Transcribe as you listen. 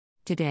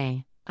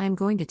Today, I am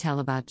going to tell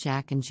about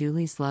Jack and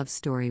Julie's love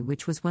story,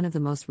 which was one of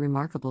the most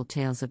remarkable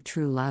tales of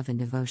true love and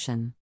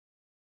devotion.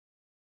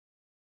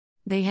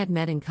 They had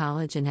met in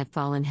college and had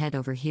fallen head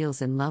over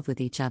heels in love with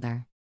each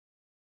other.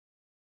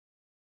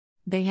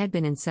 They had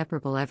been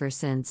inseparable ever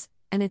since,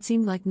 and it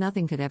seemed like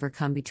nothing could ever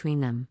come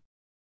between them.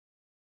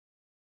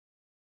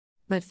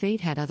 But fate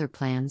had other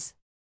plans.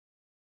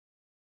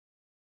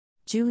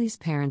 Julie's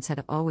parents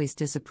had always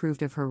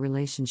disapproved of her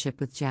relationship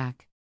with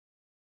Jack.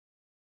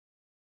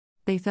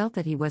 They felt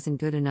that he wasn't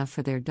good enough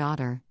for their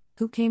daughter,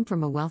 who came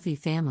from a wealthy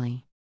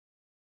family.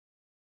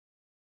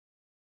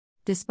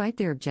 Despite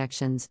their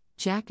objections,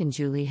 Jack and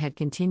Julie had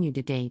continued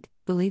to date,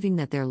 believing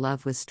that their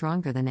love was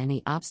stronger than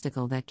any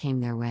obstacle that came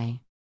their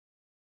way.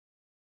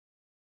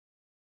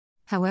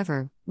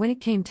 However, when it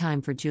came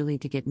time for Julie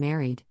to get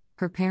married,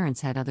 her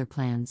parents had other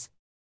plans.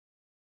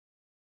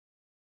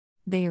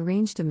 They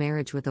arranged a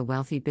marriage with a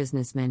wealthy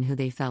businessman who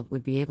they felt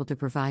would be able to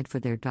provide for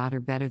their daughter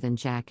better than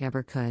Jack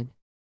ever could.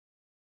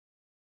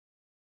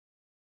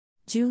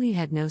 Julie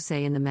had no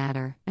say in the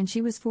matter, and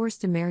she was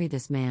forced to marry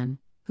this man,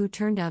 who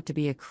turned out to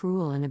be a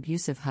cruel and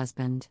abusive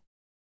husband.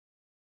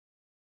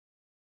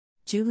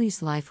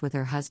 Julie's life with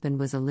her husband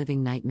was a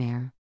living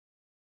nightmare.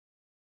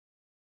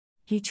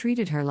 He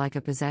treated her like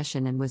a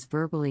possession and was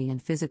verbally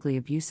and physically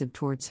abusive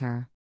towards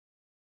her.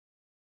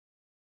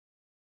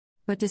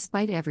 But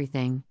despite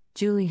everything,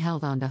 Julie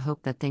held on to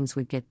hope that things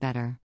would get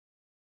better.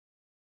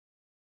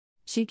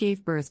 She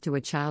gave birth to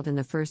a child in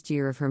the first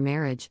year of her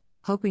marriage,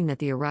 hoping that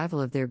the arrival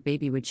of their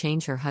baby would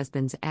change her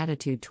husband's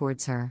attitude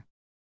towards her.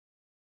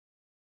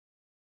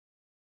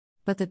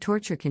 But the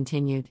torture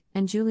continued,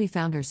 and Julie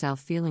found herself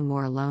feeling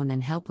more alone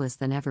and helpless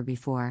than ever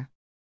before.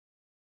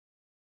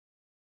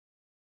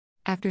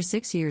 After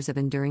 6 years of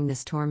enduring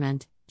this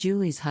torment,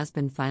 Julie's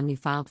husband finally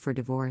filed for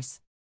divorce.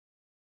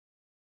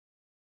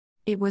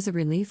 It was a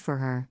relief for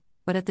her,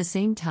 but at the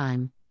same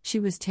time,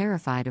 she was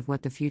terrified of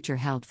what the future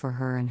held for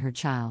her and her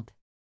child.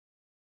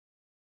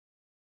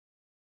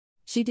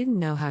 She didn't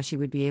know how she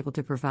would be able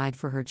to provide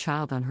for her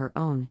child on her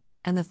own,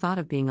 and the thought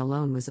of being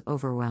alone was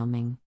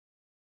overwhelming.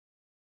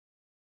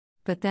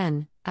 But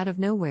then, out of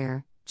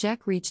nowhere,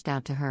 Jack reached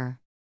out to her.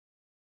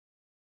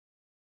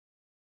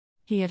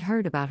 He had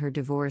heard about her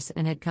divorce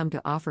and had come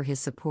to offer his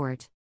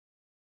support.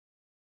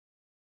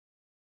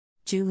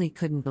 Julie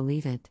couldn't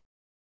believe it.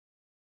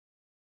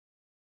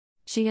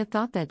 She had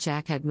thought that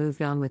Jack had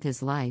moved on with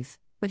his life,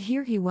 but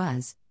here he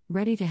was,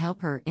 ready to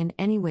help her in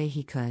any way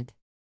he could.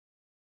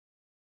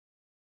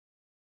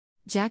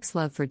 Jack's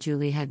love for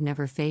Julie had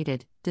never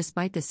faded,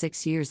 despite the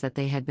 6 years that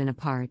they had been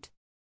apart.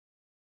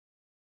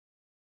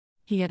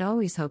 He had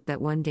always hoped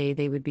that one day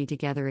they would be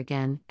together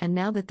again, and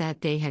now that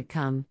that day had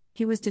come,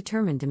 he was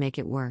determined to make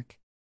it work.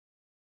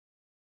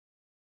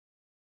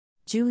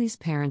 Julie's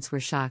parents were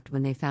shocked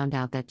when they found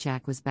out that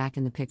Jack was back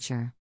in the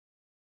picture.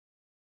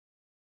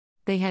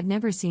 They had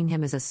never seen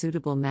him as a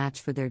suitable match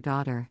for their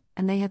daughter,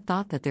 and they had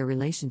thought that their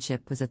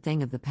relationship was a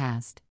thing of the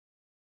past.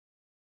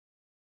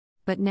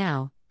 But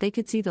now, they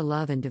could see the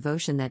love and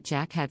devotion that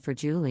Jack had for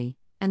Julie,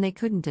 and they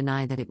couldn't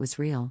deny that it was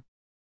real.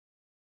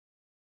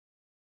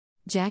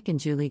 Jack and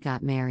Julie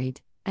got married,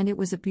 and it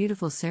was a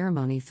beautiful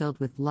ceremony filled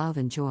with love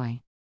and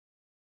joy.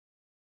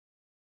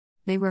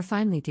 They were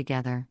finally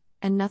together,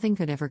 and nothing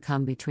could ever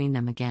come between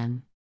them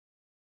again.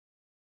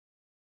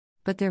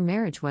 But their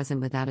marriage wasn't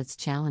without its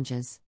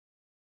challenges.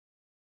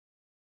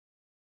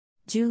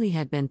 Julie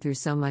had been through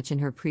so much in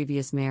her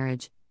previous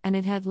marriage, and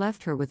it had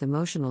left her with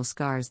emotional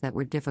scars that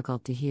were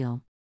difficult to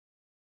heal.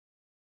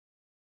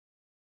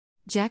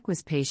 Jack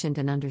was patient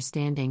and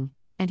understanding,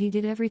 and he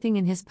did everything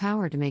in his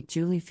power to make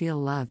Julie feel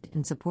loved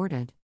and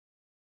supported.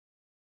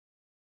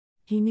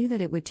 He knew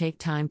that it would take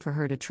time for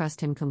her to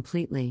trust him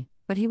completely,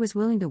 but he was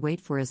willing to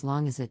wait for as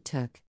long as it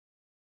took.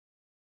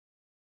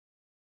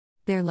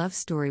 Their love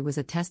story was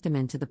a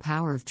testament to the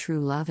power of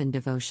true love and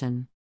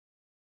devotion.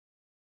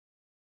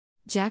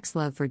 Jack's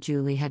love for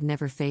Julie had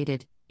never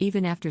faded,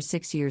 even after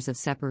 6 years of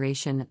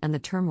separation and the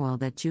turmoil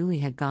that Julie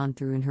had gone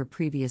through in her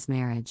previous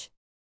marriage.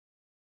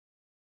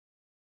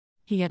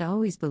 He had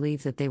always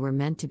believed that they were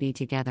meant to be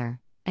together,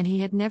 and he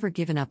had never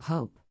given up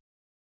hope.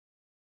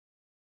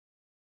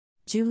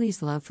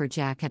 Julie's love for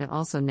Jack had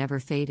also never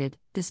faded,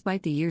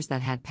 despite the years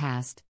that had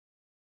passed.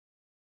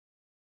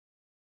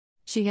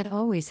 She had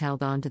always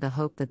held on to the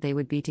hope that they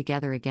would be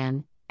together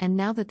again, and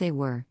now that they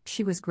were,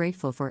 she was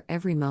grateful for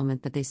every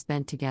moment that they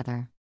spent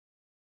together.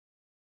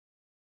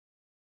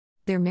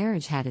 Their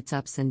marriage had its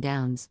ups and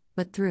downs,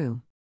 but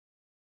through